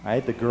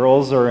Right? The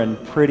girls are in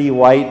pretty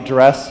white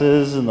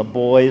dresses and the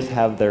boys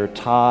have their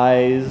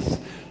ties.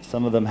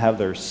 Some of them have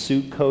their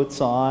suit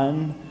coats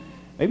on.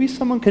 Maybe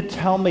someone could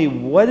tell me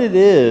what it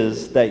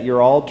is that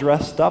you're all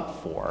dressed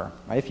up for.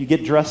 Right? If you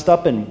get dressed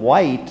up in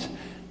white,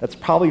 that's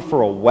probably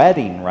for a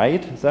wedding,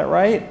 right? Is that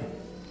right?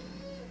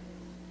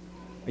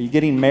 Are you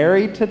getting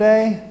married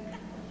today?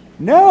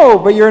 No,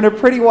 but you're in a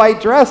pretty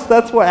white dress.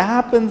 That's what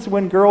happens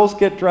when girls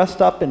get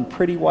dressed up in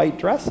pretty white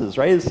dresses,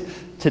 right? Is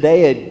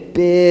today a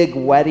big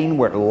wedding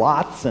where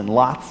lots and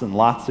lots and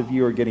lots of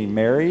you are getting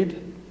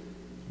married?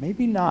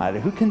 Maybe not.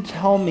 Who can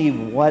tell me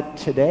what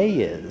today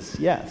is?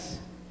 Yes.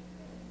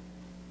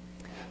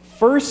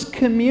 First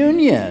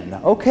communion.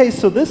 Okay,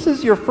 so this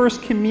is your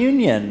first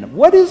communion.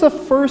 What is a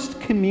first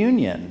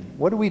communion?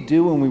 What do we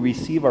do when we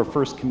receive our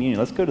first communion?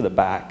 Let's go to the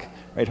back,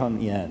 right on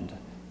the end.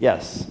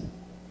 Yes.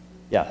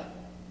 Yeah.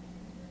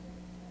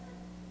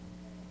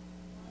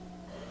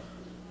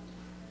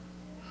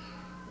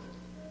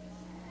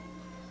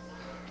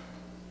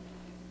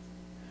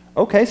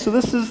 Okay, so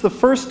this is the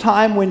first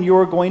time when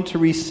you're going to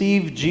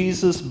receive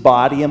Jesus'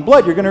 body and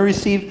blood. You're going to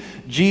receive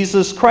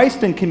Jesus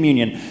Christ in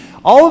communion.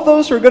 All of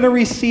those who are going to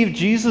receive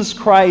Jesus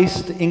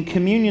Christ in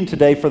communion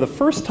today for the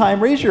first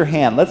time, raise your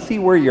hand. Let's see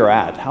where you're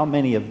at. How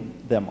many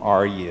of them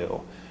are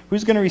you?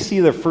 Who's going to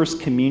receive their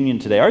first communion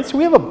today? All right, so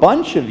we have a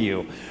bunch of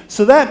you.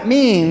 So that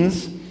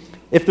means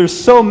if there's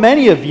so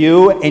many of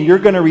you and you're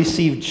going to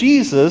receive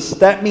Jesus,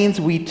 that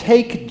means we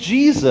take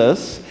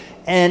Jesus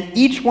and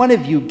each one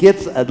of you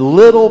gets a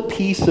little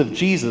piece of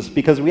Jesus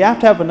because we have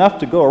to have enough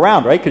to go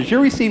around, right? Because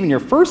you're receiving your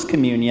first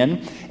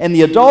communion and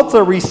the adults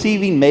are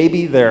receiving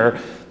maybe their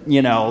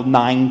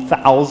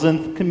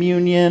 9,000th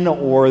communion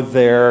or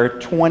their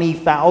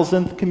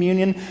 20,000th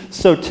communion.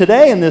 So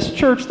today in this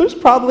church, there's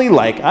probably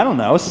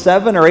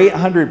 700 or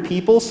 800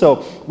 people.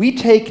 So we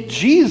take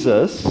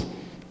Jesus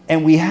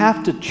and we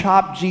have to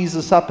chop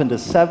Jesus up into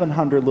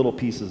 700 little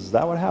pieces. Is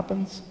that what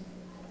happens?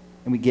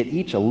 And we get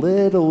each a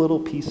little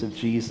piece of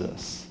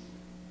Jesus.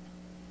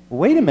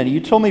 Wait a minute, you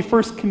told me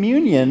first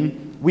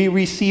communion, we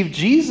receive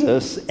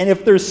Jesus, and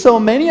if there's so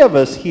many of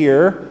us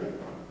here,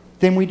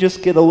 then we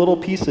just get a little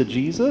piece of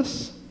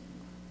Jesus?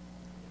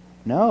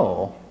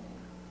 No.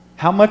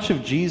 How much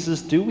of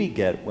Jesus do we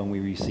get when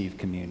we receive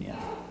communion?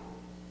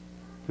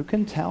 Who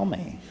can tell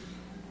me?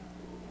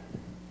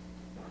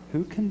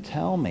 Who can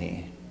tell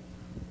me?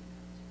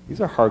 These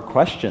are hard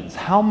questions.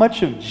 How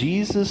much of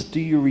Jesus do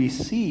you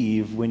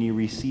receive when you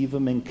receive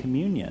him in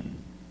communion?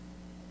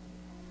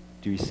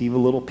 Do you receive a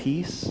little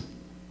piece?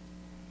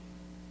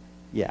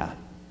 Yeah.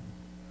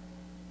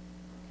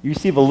 You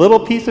receive a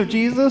little piece of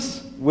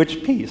Jesus?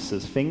 Which piece?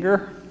 His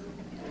finger?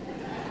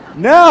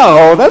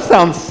 No, that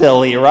sounds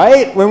silly,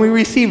 right? When we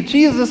receive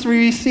Jesus, we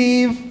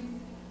receive...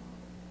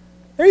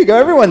 There you go,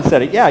 everyone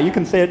said it. Yeah, you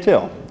can say it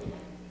too.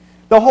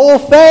 The whole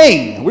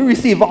thing. We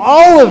receive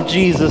all of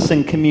Jesus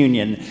in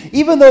communion.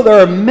 Even though there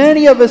are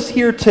many of us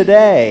here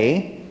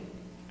today,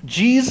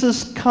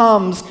 Jesus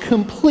comes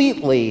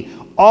completely,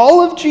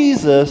 all of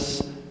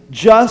Jesus,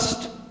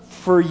 just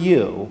for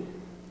you.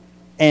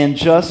 And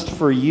just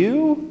for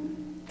you,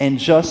 and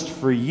just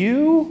for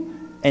you,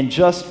 and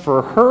just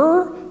for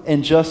her,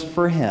 and just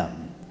for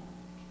him.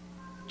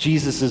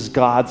 Jesus is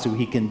God, so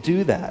he can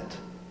do that.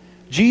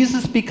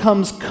 Jesus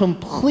becomes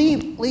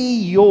completely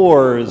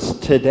yours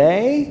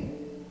today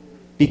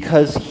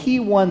because he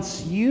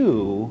wants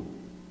you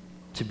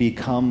to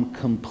become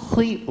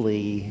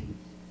completely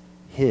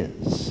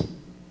his.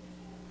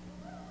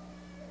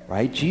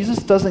 Right? Jesus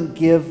doesn't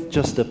give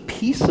just a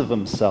piece of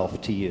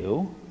himself to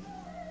you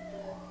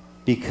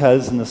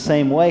because in the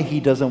same way, he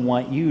doesn't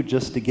want you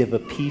just to give a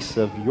piece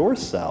of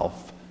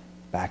yourself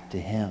back to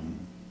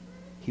him.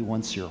 He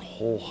wants your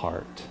whole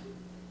heart.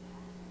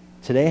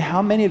 Today,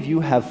 how many of you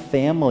have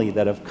family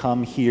that have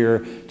come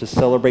here to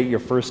celebrate your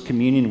first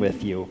communion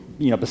with you?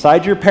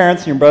 Besides your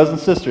parents and your brothers and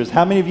sisters,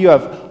 how many of you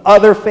have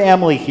other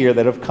family here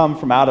that have come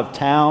from out of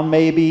town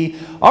maybe?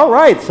 All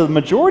right, so the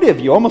majority of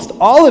you, almost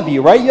all of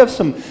you, right? You have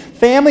some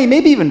family,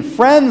 maybe even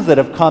friends that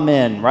have come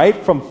in, right?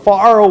 From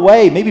far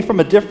away, maybe from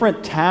a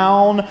different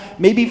town,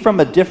 maybe from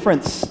a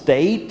different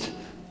state,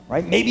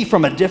 right? Maybe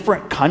from a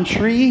different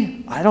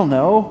country. I don't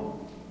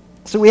know.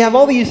 So we have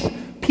all these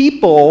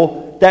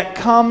people that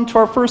come to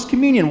our first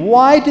communion.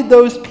 Why did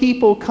those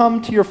people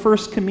come to your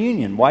first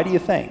communion? Why do you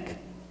think?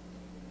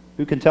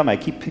 Who can tell me? I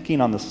keep picking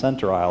on the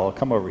center aisle. I'll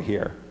come over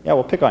here. Yeah,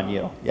 we'll pick on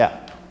you.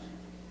 Yeah.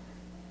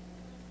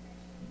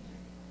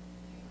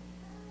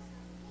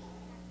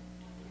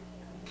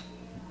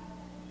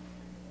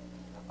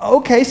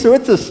 Okay, so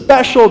it's a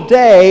special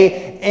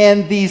day,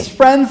 and these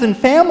friends and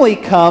family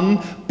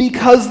come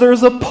because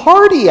there's a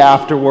party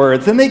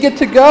afterwards, and they get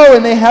to go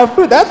and they have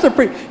food.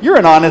 You're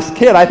an honest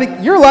kid. I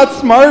think you're a lot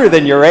smarter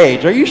than your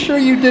age. Are you sure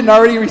you didn't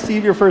already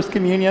receive your first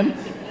communion?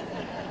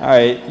 All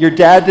right, your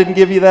dad didn't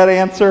give you that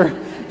answer?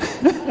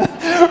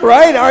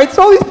 Right? All right,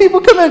 so all these people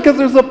come in because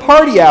there's a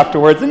party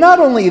afterwards, and not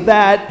only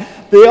that,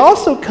 they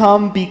also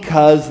come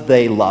because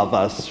they love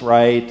us,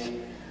 right?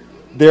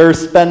 they're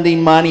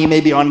spending money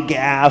maybe on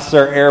gas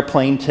or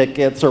airplane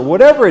tickets or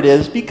whatever it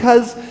is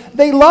because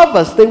they love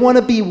us. They want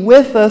to be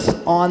with us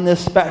on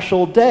this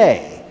special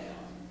day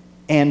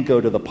and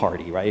go to the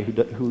party, right?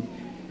 Who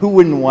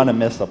wouldn't want to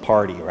miss a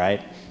party,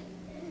 right?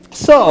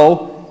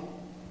 So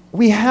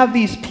we have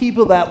these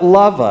people that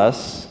love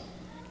us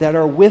that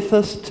are with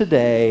us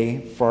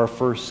today for our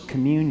first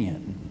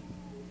communion.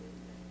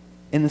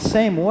 In the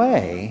same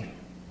way,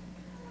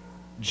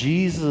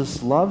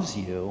 Jesus loves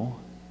you,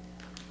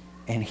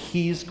 and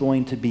he's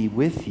going to be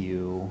with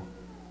you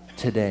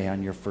today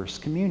on your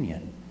first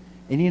communion.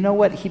 And you know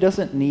what? He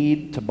doesn't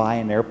need to buy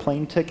an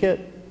airplane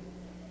ticket.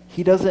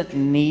 He doesn't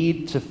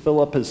need to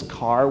fill up his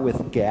car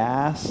with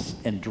gas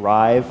and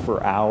drive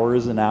for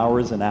hours and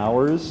hours and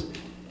hours,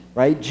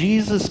 right?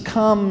 Jesus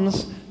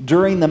comes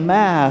during the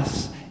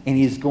Mass, and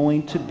he's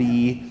going to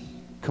be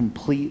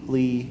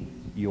completely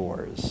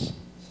yours.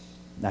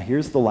 Now,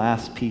 here's the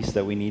last piece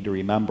that we need to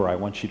remember. I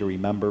want you to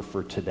remember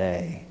for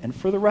today and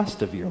for the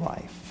rest of your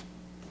life.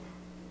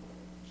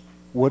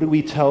 What do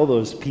we tell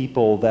those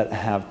people that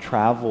have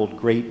traveled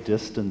great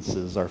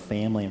distances, our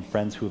family and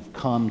friends who have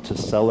come to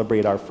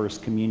celebrate our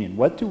first communion?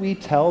 What do we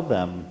tell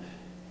them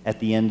at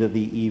the end of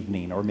the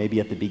evening, or maybe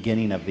at the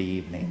beginning of the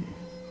evening?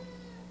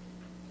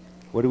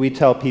 What do we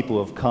tell people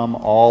who have come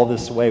all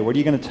this way? What are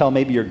you going to tell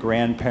maybe your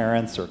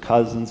grandparents or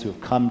cousins who have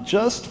come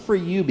just for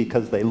you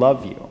because they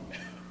love you?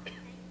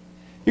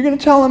 You're going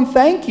to tell them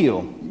thank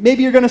you.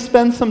 Maybe you're going to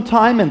spend some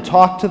time and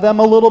talk to them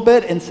a little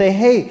bit and say,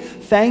 hey,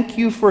 thank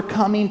you for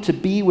coming to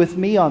be with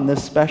me on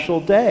this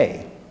special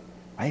day.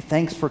 Right?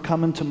 Thanks for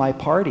coming to my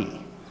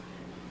party.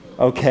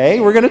 Okay,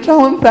 we're going to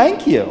tell them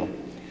thank you.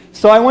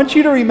 So I want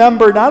you to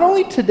remember not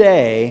only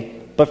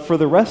today, but for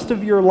the rest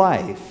of your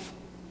life,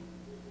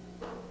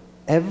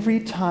 every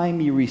time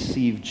you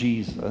receive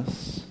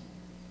Jesus,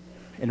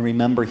 and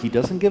remember, he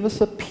doesn't give us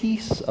a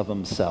piece of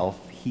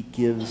himself, he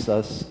gives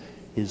us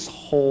his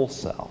whole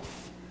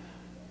self.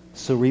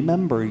 So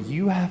remember,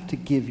 you have to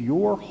give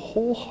your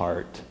whole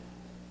heart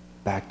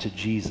back to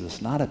Jesus,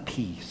 not a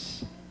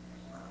piece.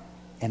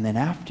 And then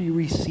after you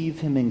receive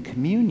him in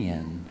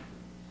communion,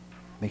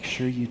 make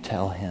sure you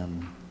tell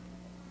him,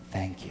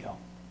 thank you.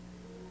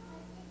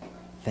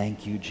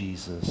 Thank you,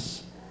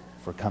 Jesus,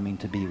 for coming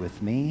to be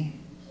with me.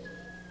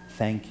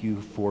 Thank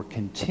you for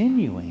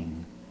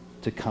continuing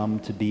to come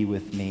to be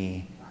with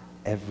me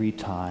every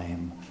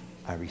time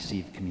I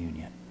receive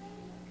communion.